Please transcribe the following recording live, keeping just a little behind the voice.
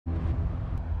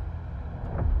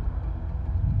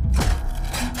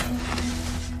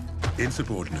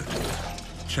Insubordinate,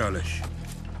 churlish,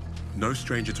 no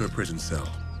stranger to a prison cell.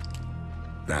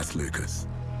 That's Lucas.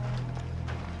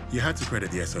 You had to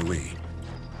credit the SOE.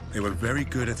 They were very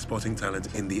good at spotting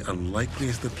talent in the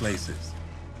unlikeliest of places.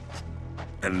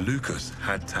 And Lucas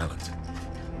had talent.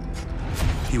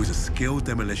 He was a skilled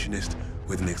demolitionist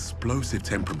with an explosive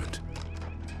temperament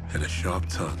and a sharp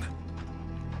tongue.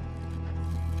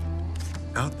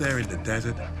 Out there in the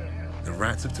desert, the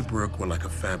Rats of Tobruk were like a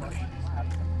family.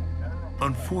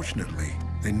 Unfortunately,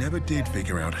 they never did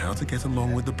figure out how to get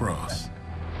along with the brass.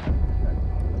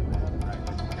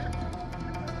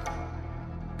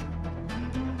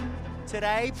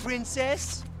 Today,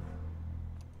 princess?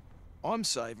 I'm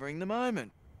savouring the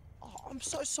moment. Oh, I'm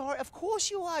so sorry. Of course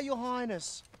you are, Your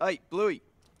Highness. Hey, Bluey,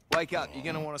 wake up. You're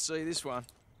gonna want to see this one.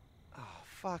 Oh,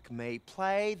 fuck me.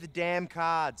 Play the damn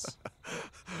cards.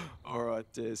 All right,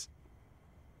 Des.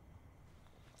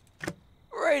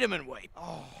 Read 'em and weep.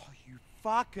 Oh, you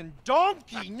fucking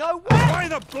donkey! No way! Why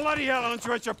the bloody hell aren't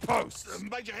you at your post?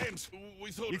 Major Hems,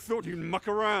 we thought... You thought you'd muck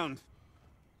around.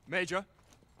 Major,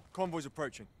 convoy's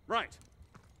approaching. Right.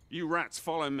 You rats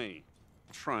follow me.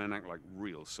 Try and act like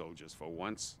real soldiers for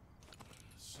once.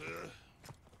 Sir.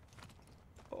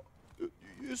 Oh,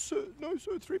 yes, sir. No,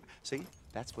 sir. Three. See,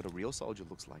 that's what a real soldier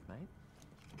looks like, mate.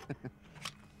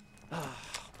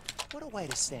 What a way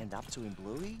to stand up to him,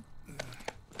 Bluey.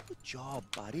 Good job,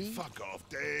 buddy. Fuck off,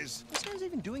 Des. What's he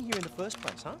even doing here in the first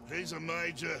place, huh? He's a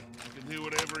major. He can do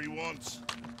whatever he wants.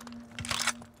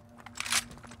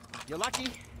 You're lucky.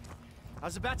 I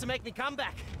was about to make me come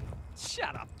back.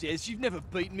 Shut up, Des. You've never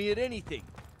beaten me at anything.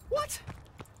 What?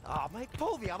 Oh, mate,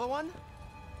 pull the other one.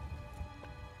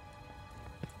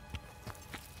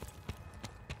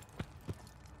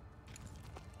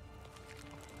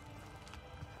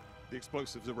 The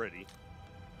explosives are ready.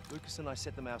 Lucas and I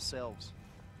set them ourselves.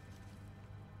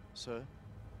 Sir?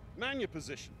 Man your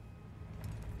position.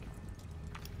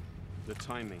 The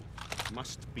timing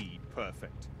must be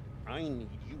perfect. I need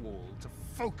you all to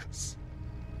focus.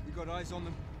 We got eyes on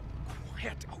them.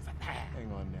 Quiet over there.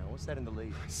 Hang on now. What's that in the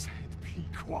lead? I said be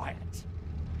quiet.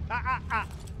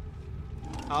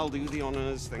 I'll do the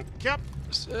honors, thank you.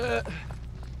 Sir,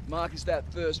 Mark is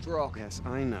that first rock. Yes,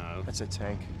 I know. That's a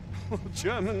tank.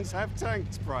 Germans have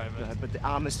tanks, Private. No, but the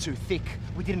armor's too thick.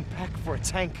 We didn't pack for a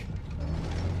tank.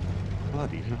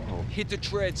 Bloody hell. Hit the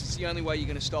treads. It's the only way you're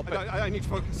going to stop it. I need to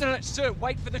focus. No, sir,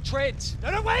 wait for the treads.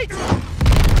 No, wait! You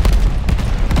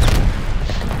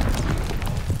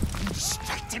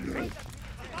distracted me.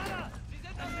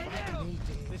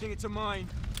 They think it's a mine.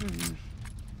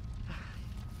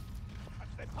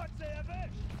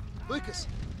 Lucas!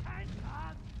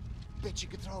 Bet you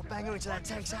could throw a banger into that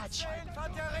tank's hatch.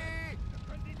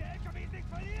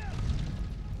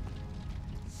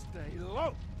 Stay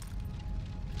low.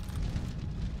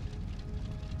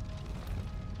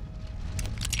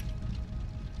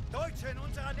 Deutsche in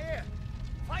unserer Nähe!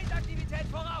 Feindaktivität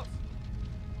voraus!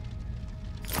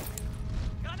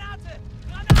 Granate!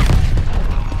 Granate!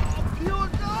 You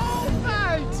go,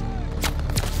 mate!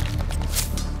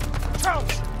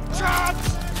 Charge! Charge!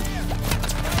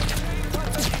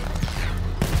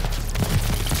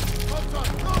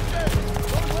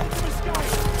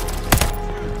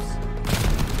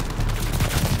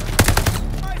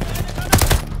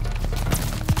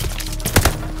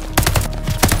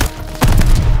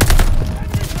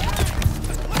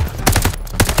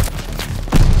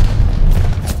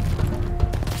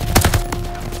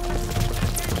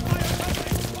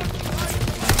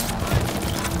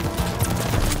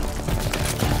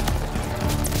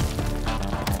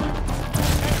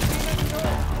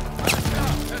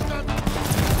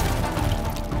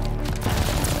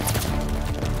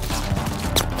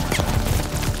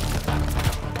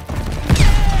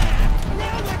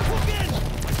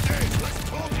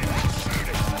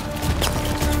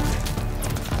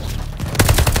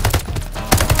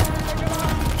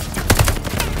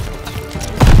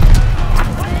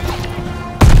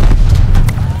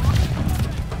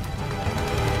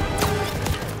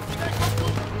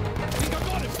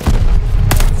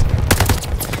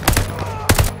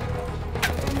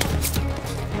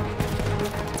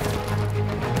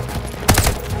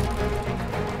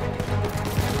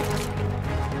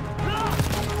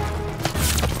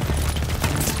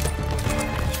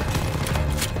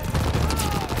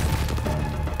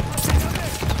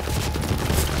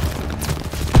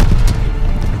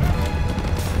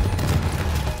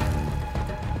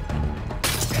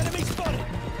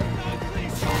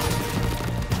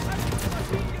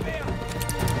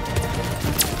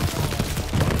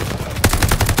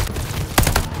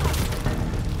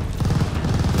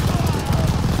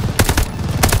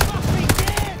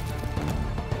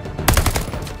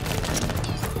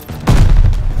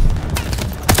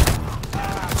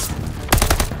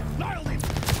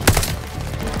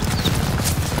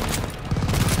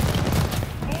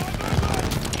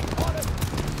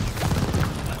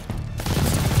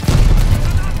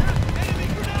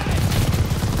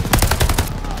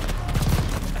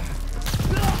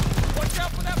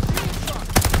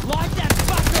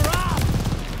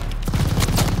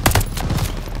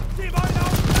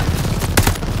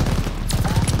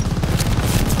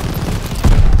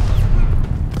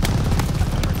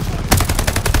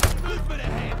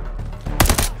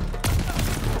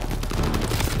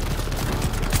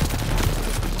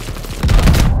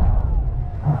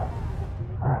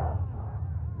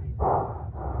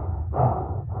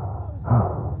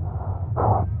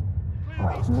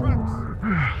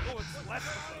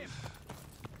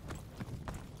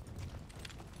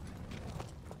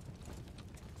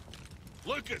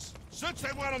 Lucas, search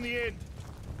that one on the end.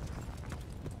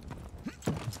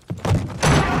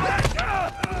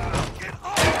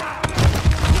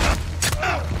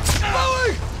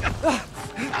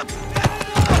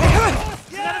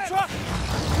 Another truck!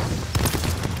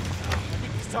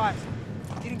 He's tired.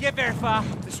 Didn't get very far.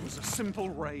 This was a simple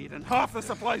raid, and half the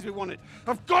supplies we wanted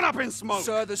have gone up in smoke.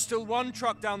 Sir, there's still one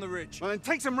truck down the ridge. Well, then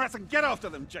take some rats and get after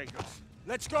them, Jacobs.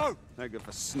 Let's go! No good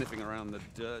for sniffing around the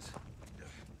dirt.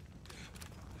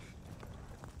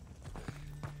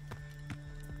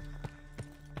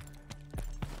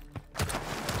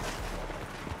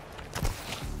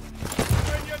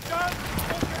 When you're done,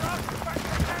 walk your ass back to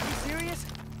the camp. You serious?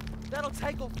 That'll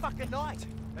take all fucking night.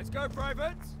 Let's go,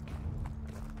 privates!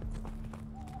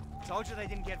 Told you they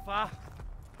didn't get far.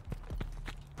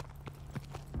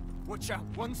 Watch out,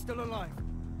 one's still alive.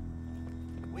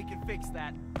 We can fix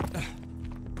that.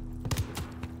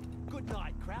 Good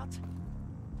night, Kraut.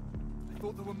 I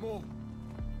thought there were more.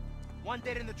 One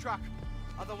dead in the truck.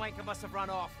 Other wanker must have run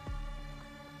off.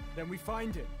 Then we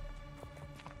find him.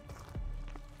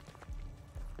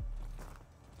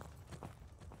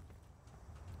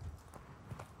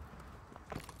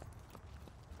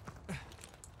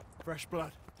 Fresh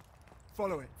blood.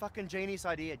 Follow it. Fucking genius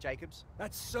idea, Jacobs.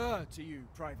 That's Sir to you,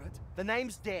 Private. The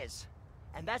name's Des,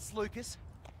 and that's Lucas,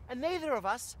 and neither of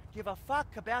us give a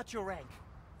fuck about your rank.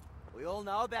 We all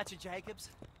know about you,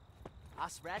 Jacobs.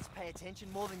 Us rats pay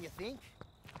attention more than you think.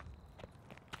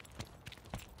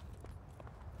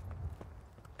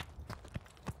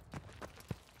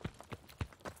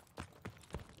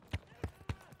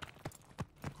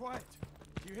 Quiet.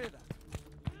 Do you hear that?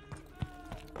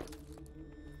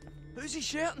 Who's he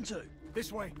shouting to?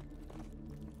 This way.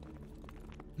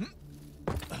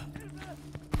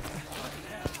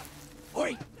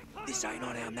 Oi! This ain't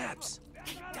on our maps.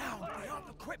 Keep down, we aren't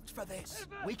equipped for this.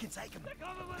 We can take him.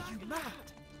 Are you mad?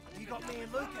 You got me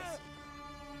and Lucas.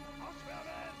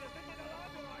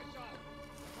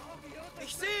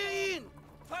 Ich sehe ihn!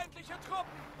 Feindlicher Trupp!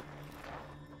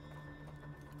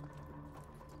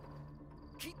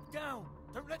 Keep down.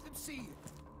 Don't let them see you.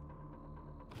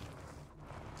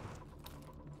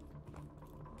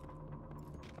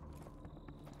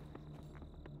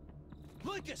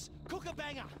 Lucas, cook a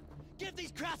banger. Give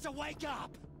these crowds a wake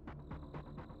up.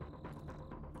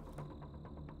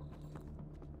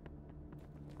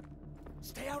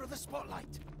 Stay out of the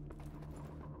spotlight.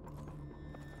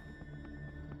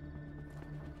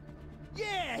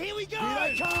 Yeah, here we go! Here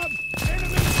they come!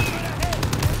 Enemies straight ahead!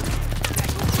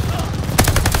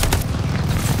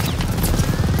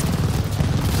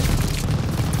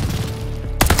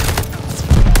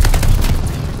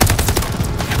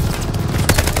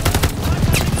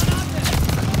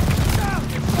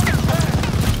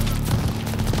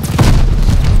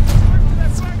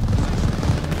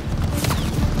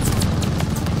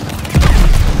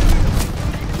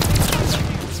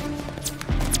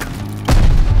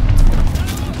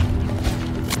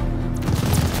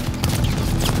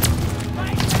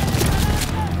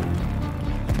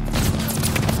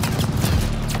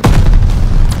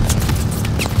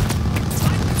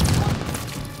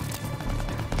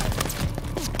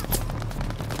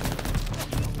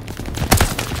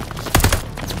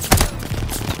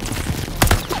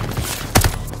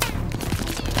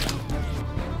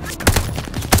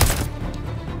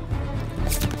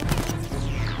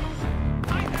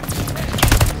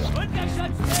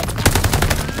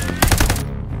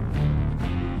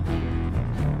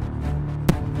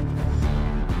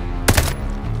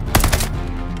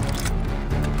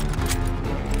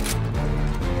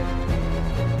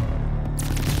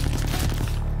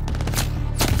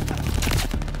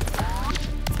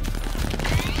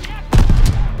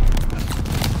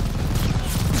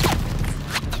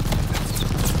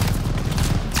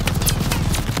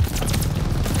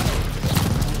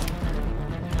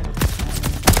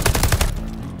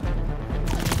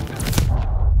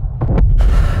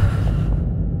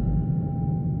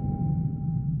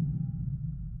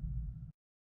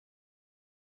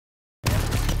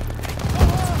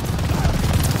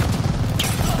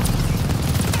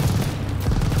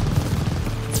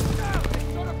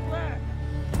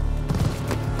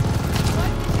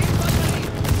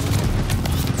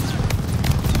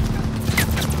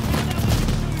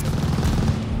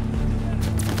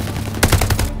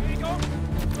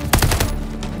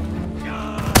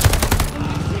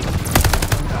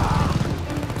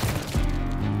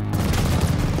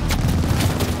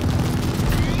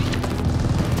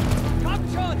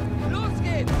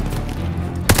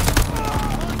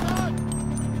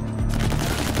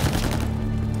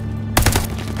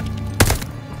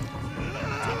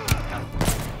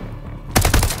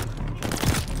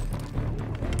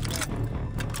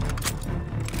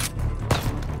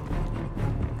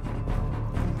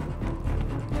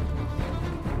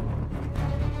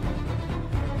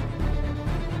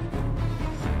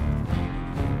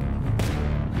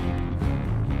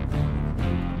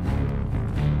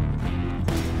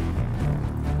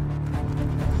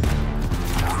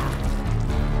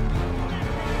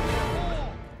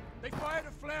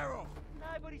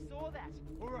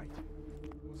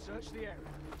 Search the area.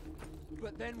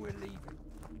 But then we're leaving.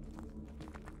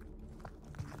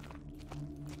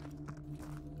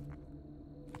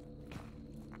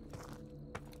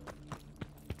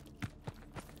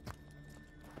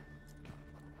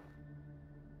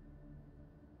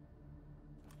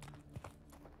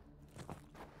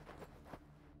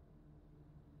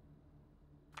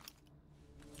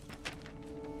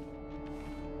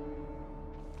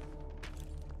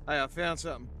 Hey, I found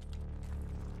something.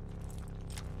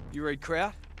 You read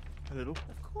Kraut? A little.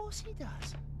 Of course he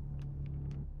does.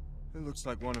 It looks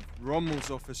like one of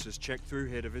Rommel's officers checked through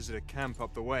here to visit a camp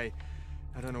up the way.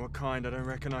 I don't know what kind, I don't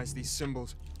recognize these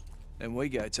symbols. Then we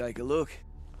go take a look.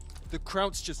 The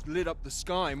Krauts just lit up the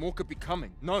sky, more could be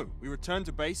coming. No, we return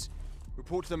to base,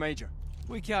 report to the Major.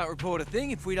 We can't report a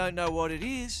thing if we don't know what it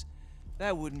is.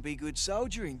 That wouldn't be good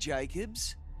soldiering,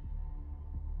 Jacobs.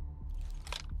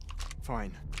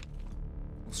 Fine.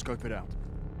 We'll scope it out.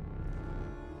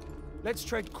 Let's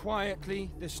tread quietly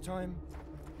this time.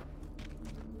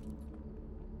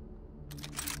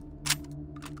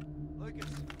 Lucas,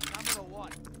 coming or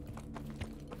what?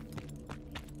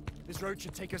 This road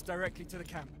should take us directly to the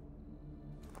camp.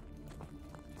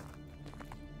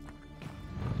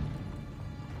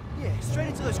 Yeah, straight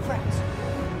into those cracks.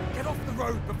 Get off the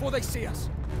road before they see us.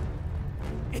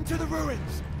 Into the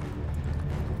ruins.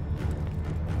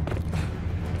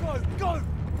 Go, go!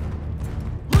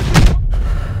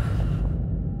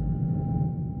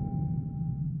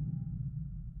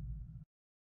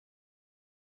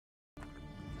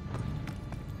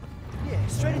 Yeah,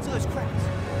 straight into those cracks.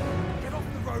 Get off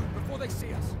the road before they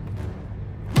see us.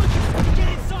 Get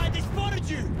inside, they spotted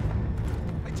you!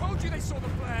 I told you they saw the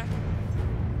flare.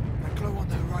 That glow on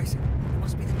the horizon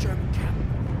must be the German camp.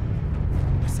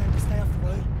 I say we stay off the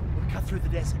road or we cut through the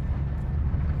desert.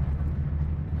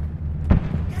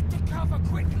 Get to cover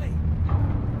quickly!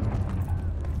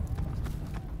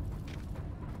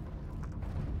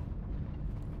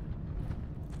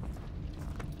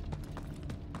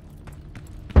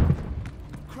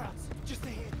 Krauts, just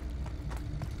ahead.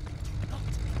 Do not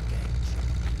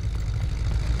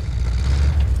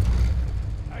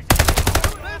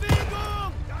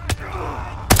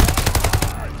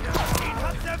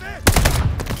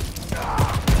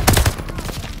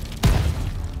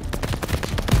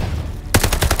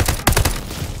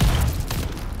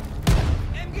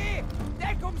MG!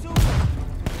 Der kommt so!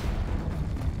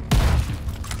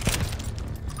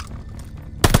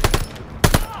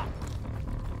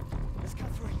 Let's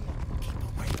cut through here. Keep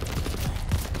away.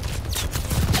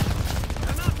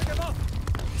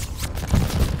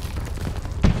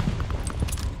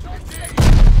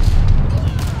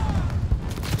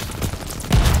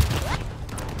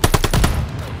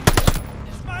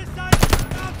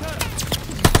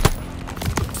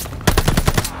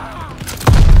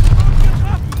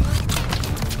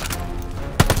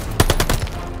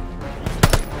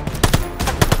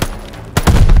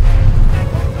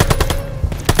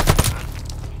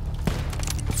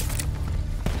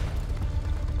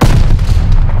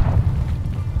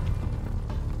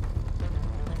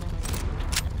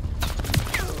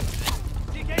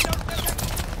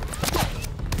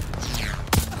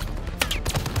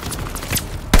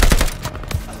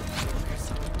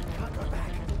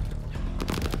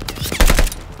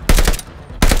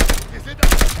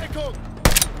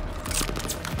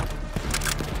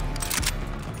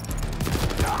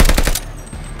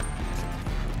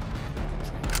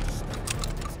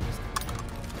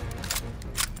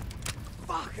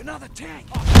 Fuck, another tank!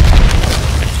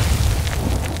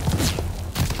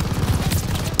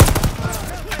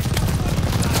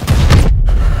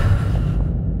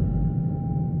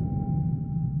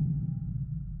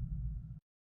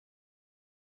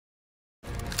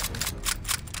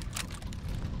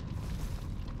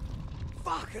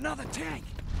 Fuck, another tank!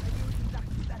 Maybe we can duck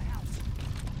through that house.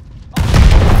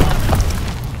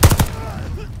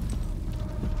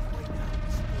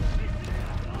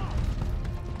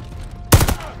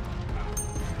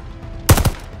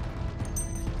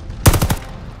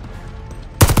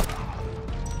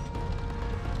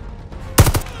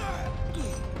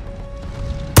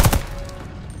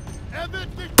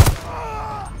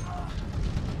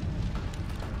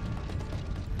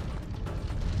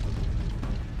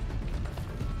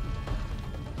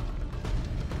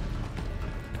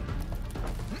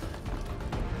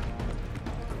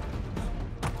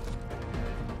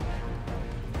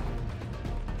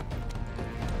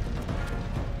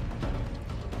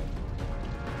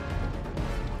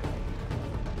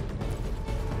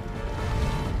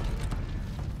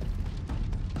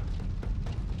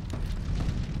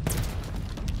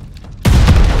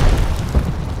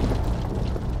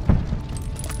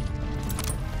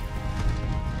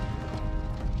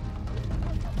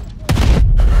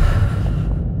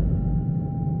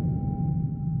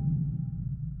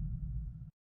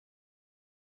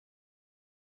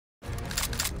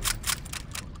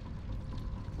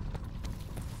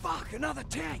 Fuck, another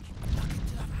tank! Duck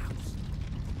into that house.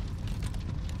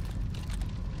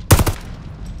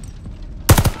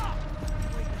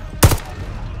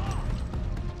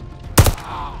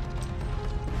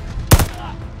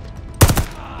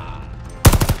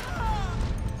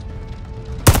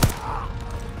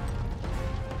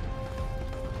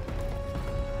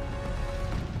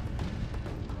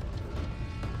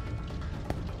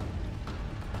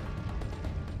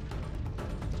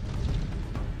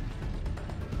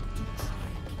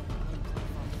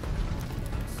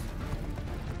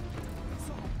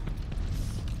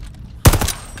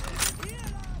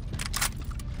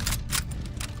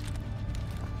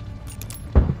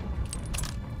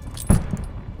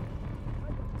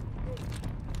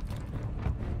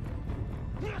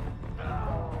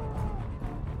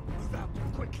 Move out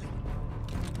quickly.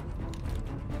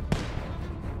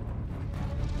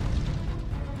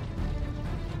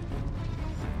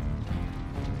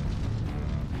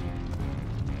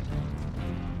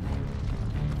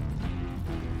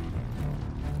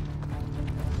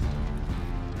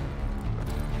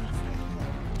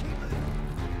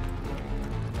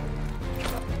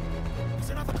 There's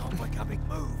another convoy coming.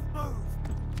 Move, move.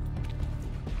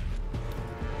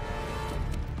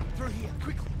 Through here,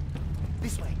 quickly.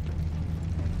 This way.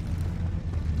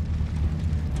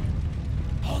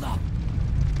 Hold up.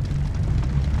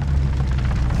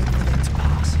 Wait for them to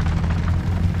pass.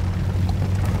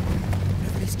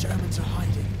 Wherever these Germans are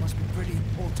hiding, it must be pretty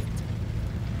important.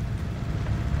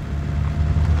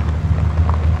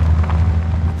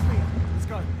 We're clear. Let's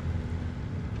go.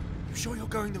 You sure you're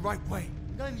going the right way?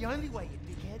 I'm going the only way,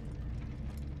 you dickhead.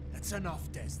 That's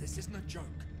enough, Des. This isn't a joke.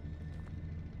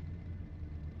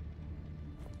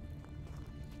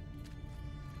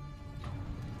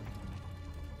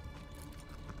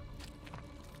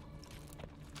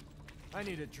 I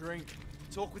need a drink.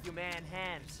 Talk with your man,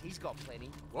 Hans. He's got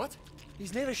plenty. What?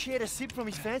 He's never shared a sip from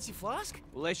his fancy flask?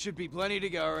 Well, there should be plenty to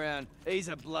go around. He's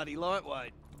a bloody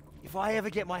lightweight. If I ever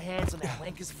get my hands on that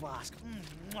wanker's flask,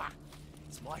 mwah,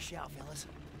 it's my shout, fellas.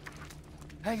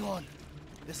 Hang on.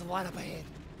 There's a light up ahead.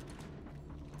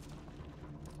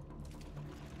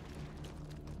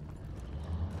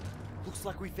 Looks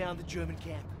like we found the German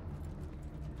camp.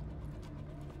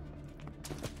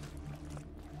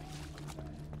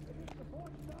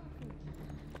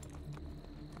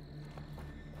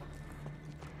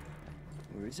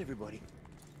 Where is everybody?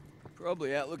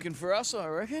 Probably out looking for us, I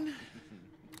reckon.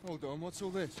 Hold on, what's all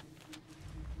this?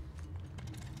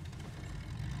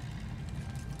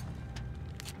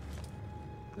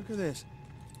 Look at this.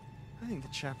 I think the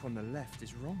chap on the left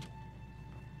is wrong.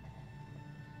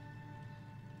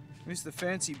 Who's the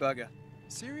fancy bugger?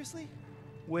 Seriously?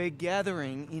 We're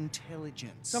gathering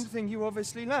intelligence. Something you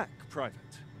obviously lack, Private.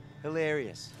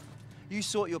 Hilarious. You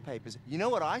sort your papers. You know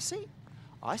what I see?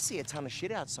 I see a ton of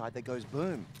shit outside that goes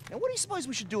boom. Now, what do you suppose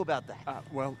we should do about that?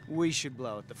 Well, We should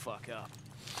blow it the fuck up.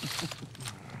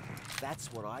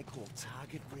 That's what I call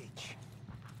target rich.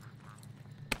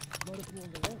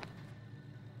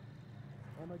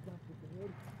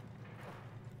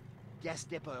 Gas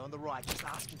depot on the right, just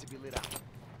asking to be lit up.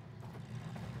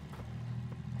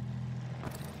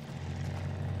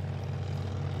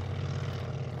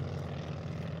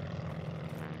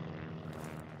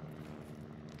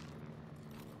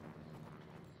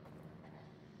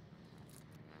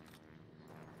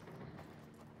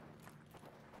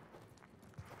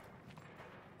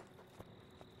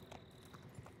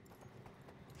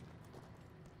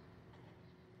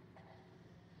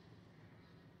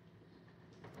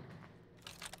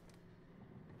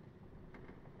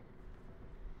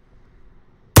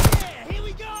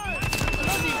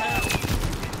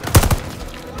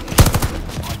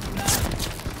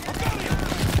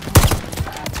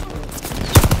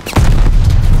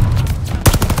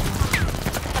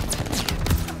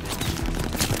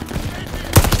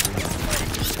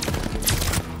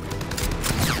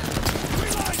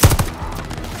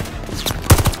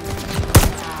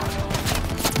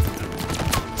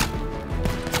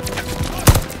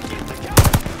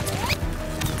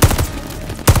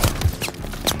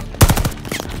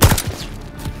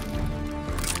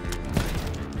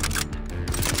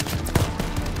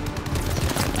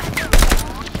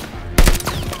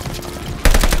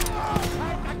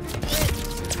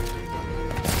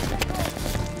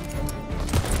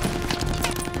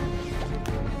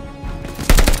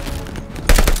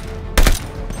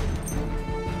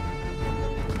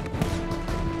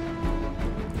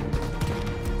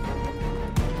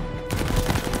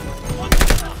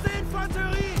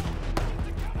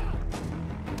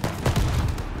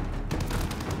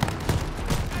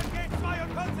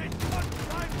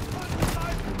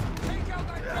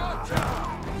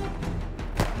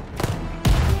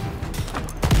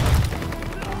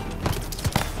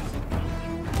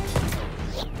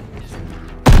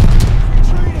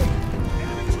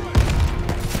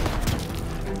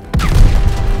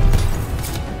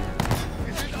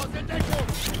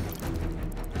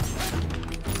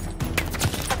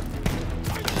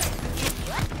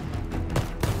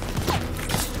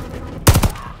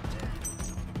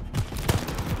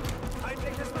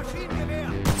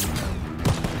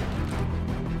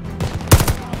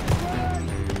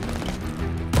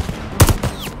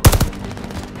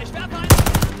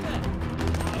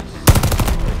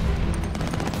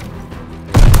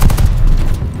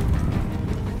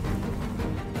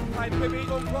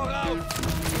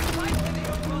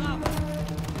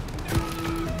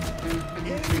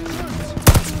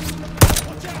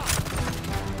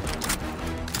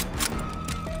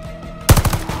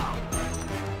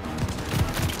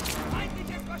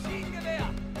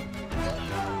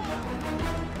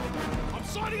 I'm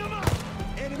signing them up!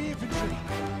 Enemy infantry!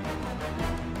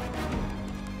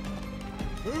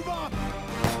 Move up!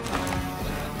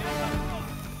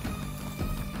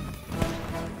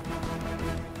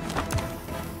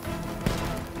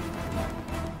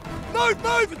 Move,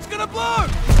 move! It's gonna blow!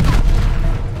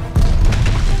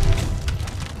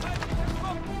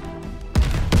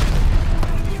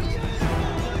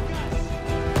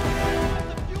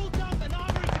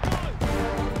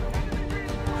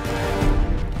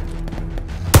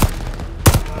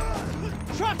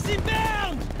 Trucks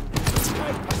inbound!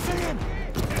 I see him!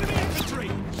 Enemy infantry!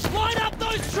 Line up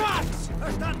those trucks!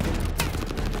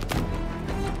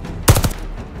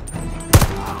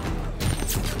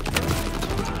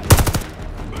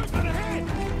 Movement ahead!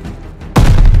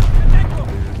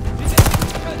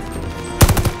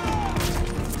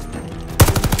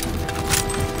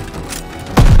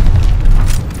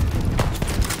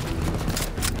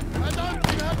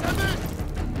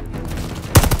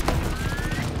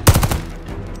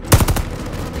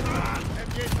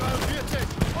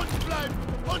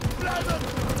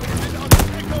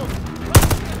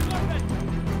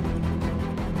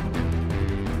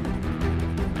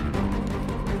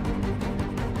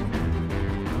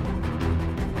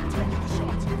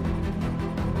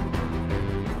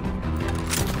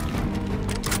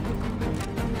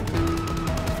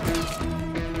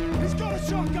 He's got a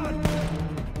shotgun!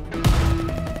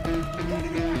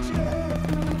 Enemy action ahead!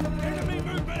 Enemy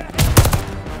movement ahead!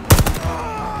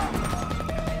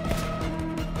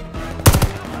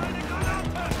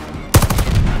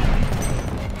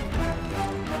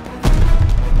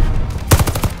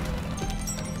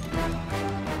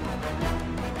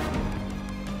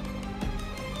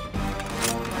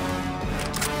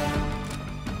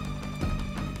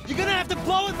 You're gonna have to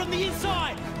blow it from the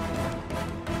inside!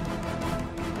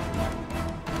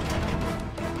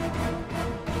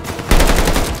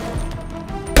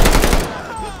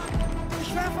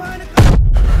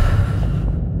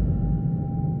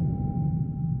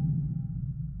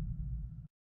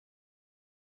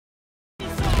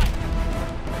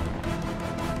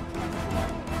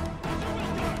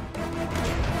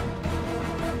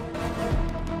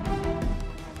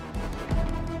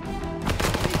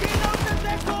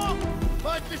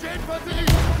 Feindliche Infanterie!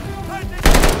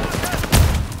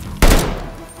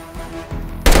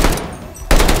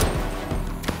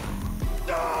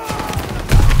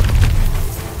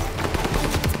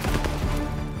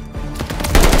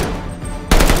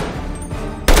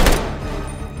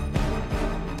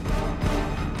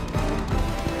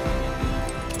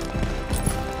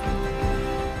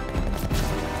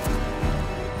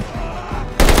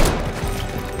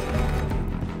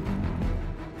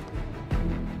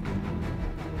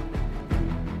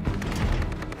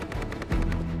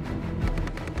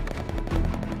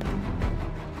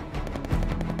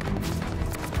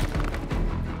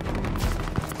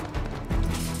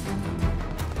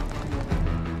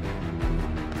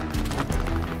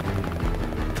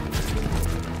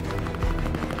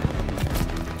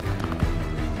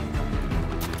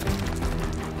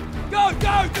 Go,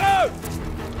 go, go!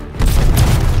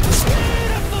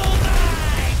 Beautiful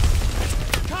night!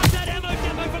 Cut that ammo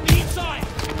demo from the inside!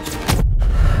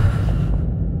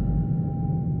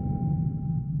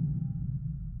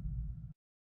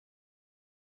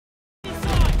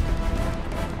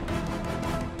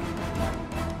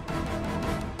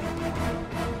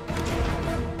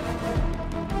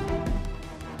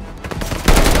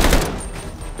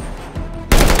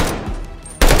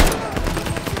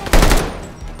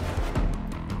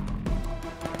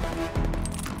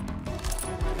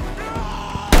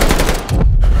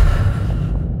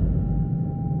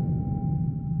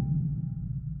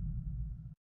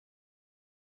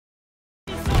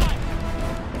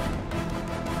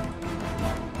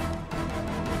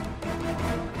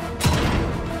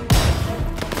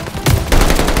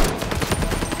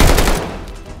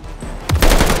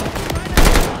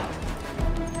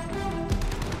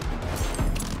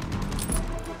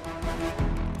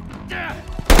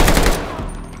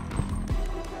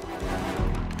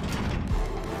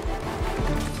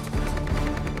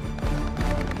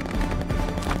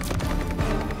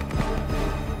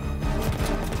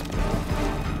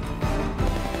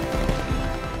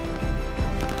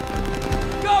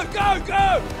 Go, go,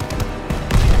 go!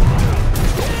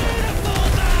 Beautiful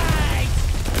night!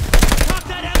 Cut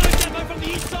that ammo demo from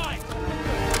the inside!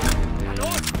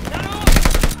 That on!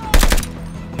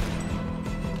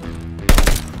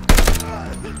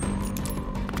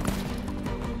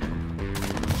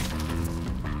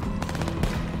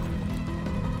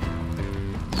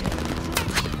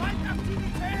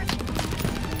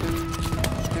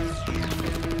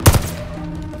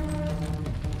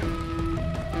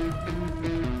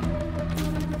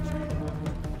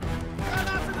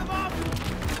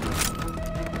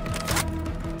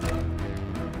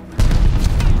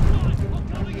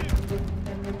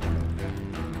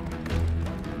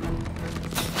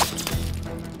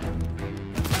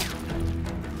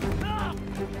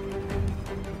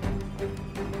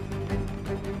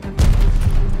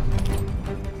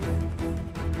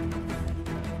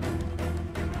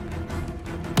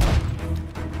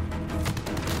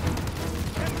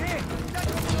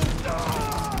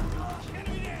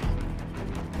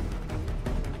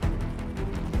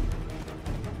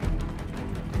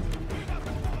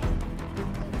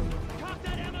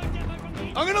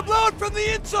 on from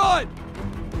the inside!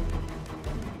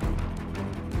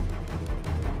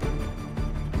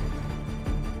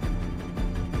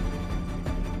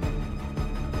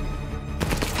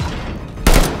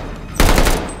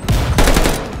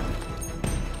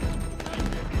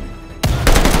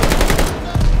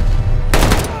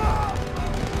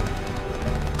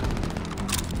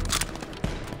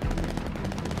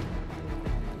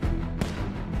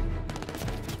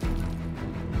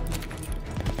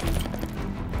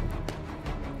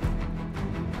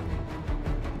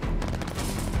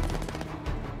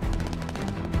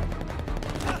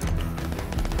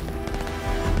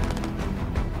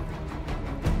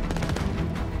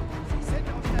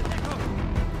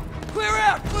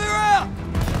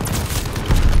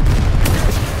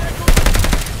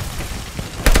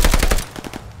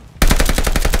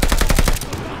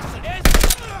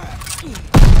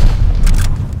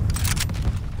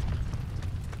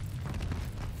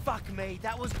 Fuck me,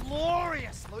 that was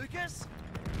glorious, Lucas!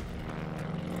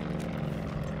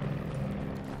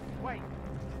 Wait,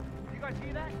 you guys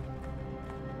hear that?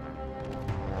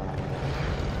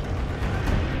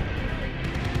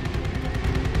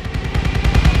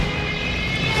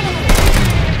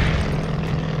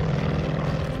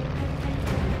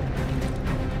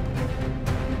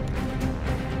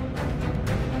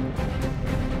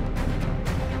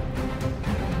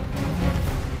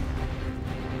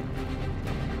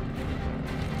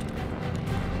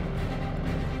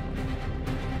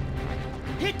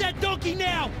 Hit that donkey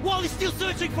now, while he's still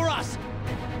searching for us!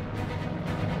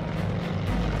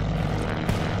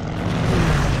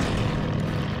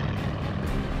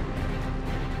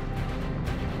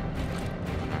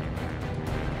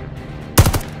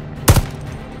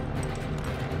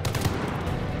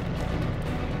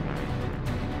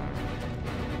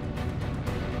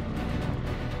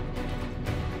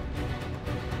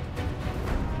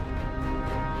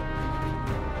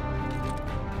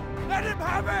 Let him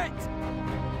have it!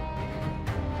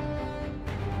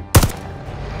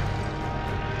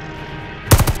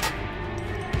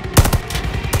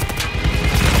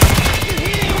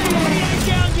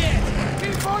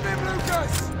 Keep on him,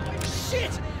 Lucas!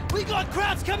 Shit! We got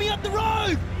crowds coming up the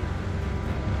road!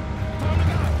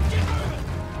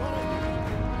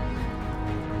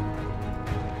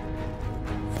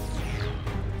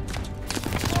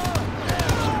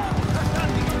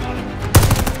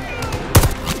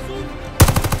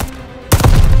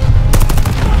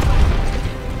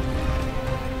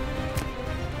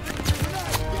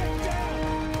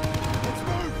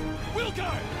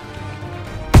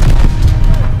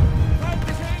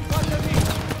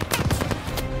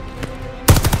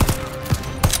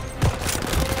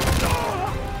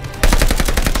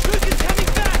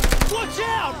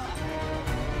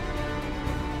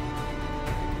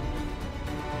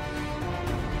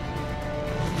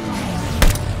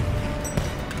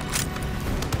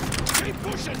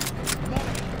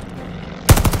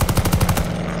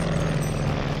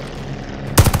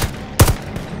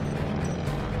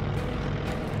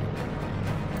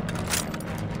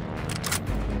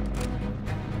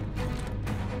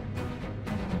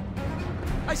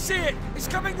 I see it! It's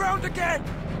coming round again!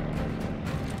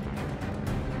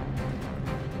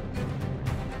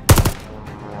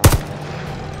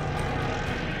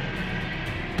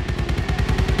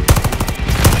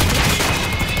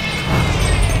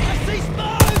 I see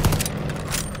smoke!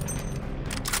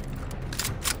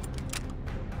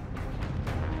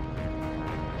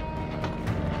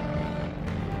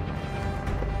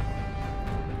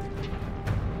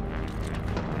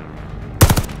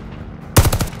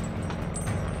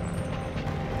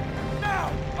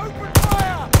 Now! Open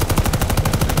fire!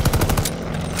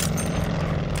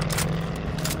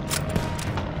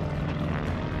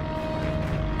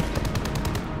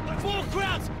 More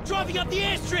crowds driving up the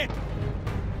airstrip!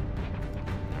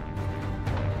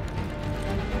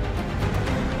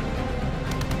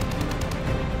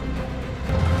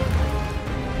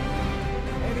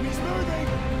 Enemies moving!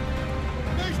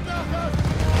 Nicht nachlassen!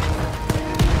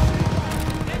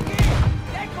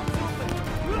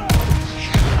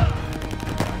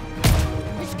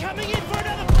 He's coming in for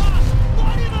another blast!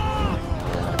 Light him up!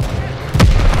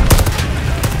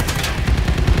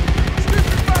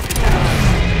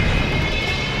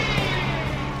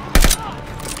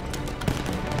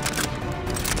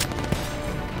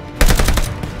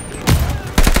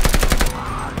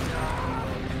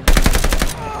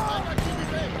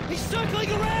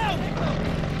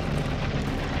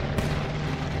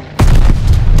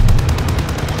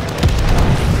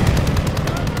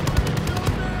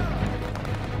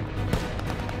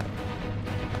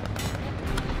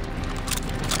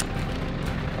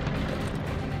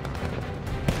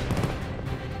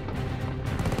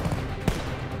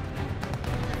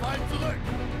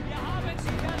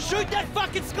 Shoot that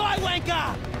fucking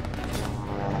skywanker!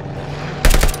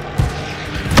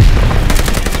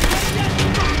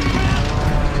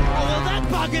 Oh, well, that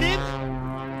buggered him!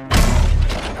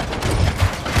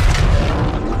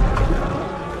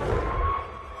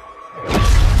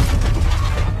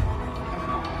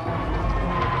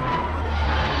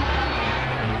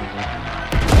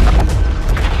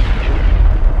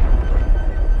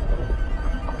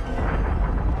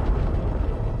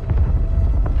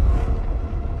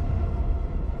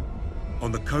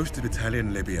 On the coast of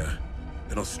Italian Libya,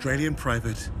 an Australian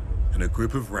private and a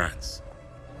group of rats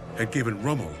had given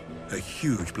Rommel a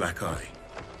huge black eye.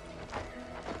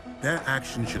 Their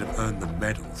action should have earned them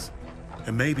medals,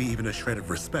 and maybe even a shred of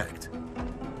respect.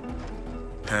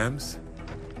 Hams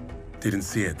didn't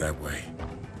see it that way.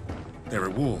 Their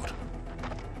reward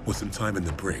was some time in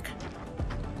the brig.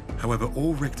 However,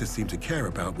 all Richter seemed to care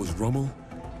about was Rommel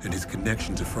and his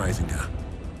connection to Freisinger.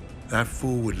 That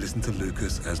fool would listen to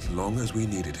Lucas as long as we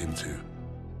needed him to.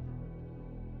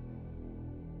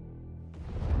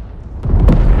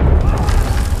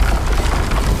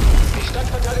 Die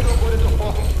Stadtverteidigung wurde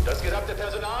durchbrochen. Das gesamte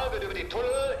Personal wird über die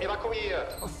Tunnel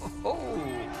evakuiert. Oh,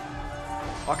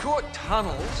 I caught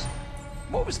tunnels.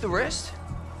 What was the rest?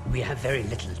 We have very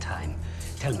little time.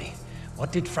 Tell me,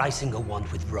 what did Freisinger want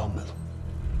with Rommel?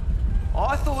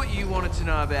 I thought you wanted to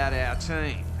know about our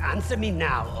team. Answer me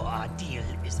now, or our deal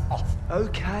is off.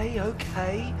 Okay.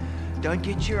 Don't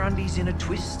get your undies in a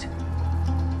twist.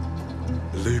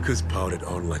 Lucas piled it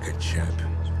on like a champ.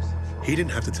 He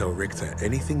didn't have to tell Richter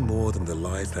anything more than the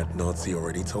lies that Nazi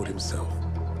already told himself.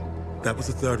 That was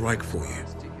the Third Reich for you.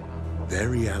 Their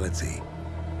reality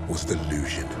was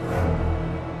delusion.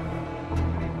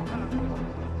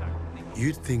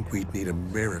 You'd think we'd need a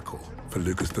miracle for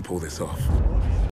Lucas to pull this off.